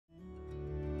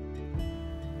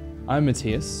I'm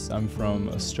Matthias, I'm from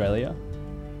Australia.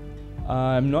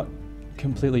 I'm not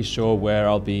completely sure where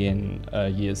I'll be in a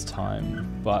year's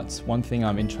time, but one thing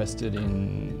I'm interested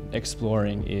in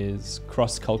exploring is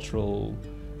cross-cultural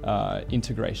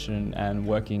integration and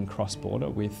working cross-border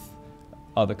with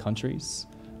other countries.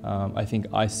 I think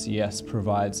ICS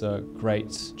provides a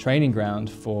great training ground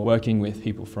for working with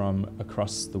people from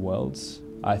across the world.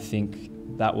 I think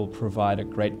that will provide a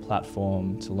great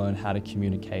platform to learn how to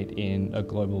communicate in a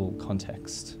global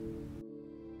context.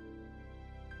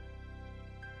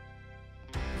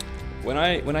 When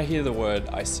I hear the word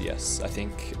ICS, I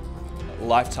think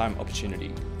lifetime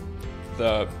opportunity.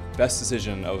 The best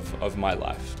decision of my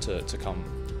life to come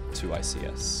to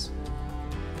ICS.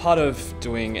 Part of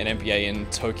doing an MBA in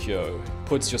Tokyo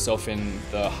puts yourself in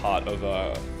the heart of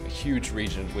a huge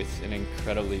region with an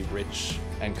incredibly rich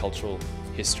and cultural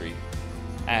history.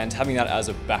 And having that as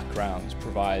a background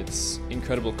provides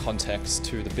incredible context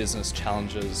to the business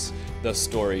challenges, the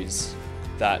stories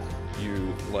that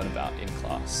you learn about in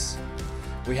class.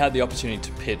 We had the opportunity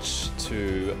to pitch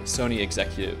to Sony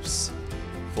executives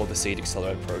for the Seed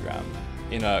Accelerator program.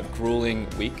 In a grueling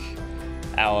week,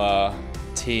 our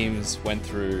teams went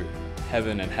through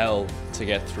heaven and hell to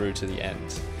get through to the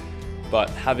end.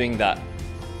 But having that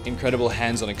incredible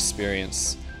hands-on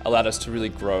experience allowed us to really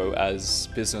grow as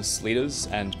business leaders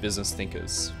and business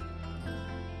thinkers.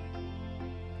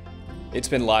 It's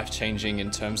been life-changing in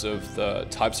terms of the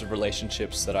types of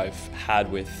relationships that I've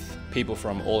had with people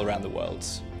from all around the world,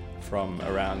 from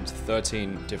around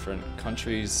 13 different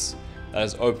countries. That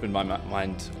has opened my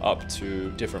mind up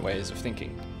to different ways of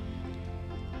thinking.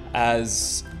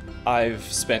 As I've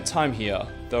spent time here,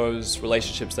 those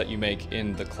relationships that you make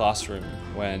in the classroom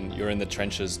when you're in the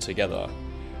trenches together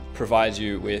provide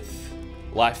you with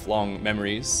lifelong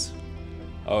memories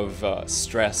of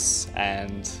stress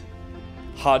and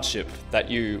hardship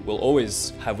that you will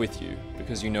always have with you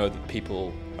because you know that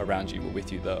people around you were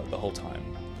with you the whole time.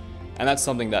 And that's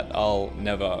something that I'll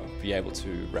never be able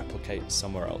to replicate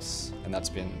somewhere else. And that's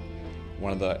been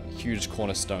one of the huge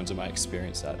cornerstones of my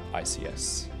experience at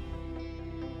ICS.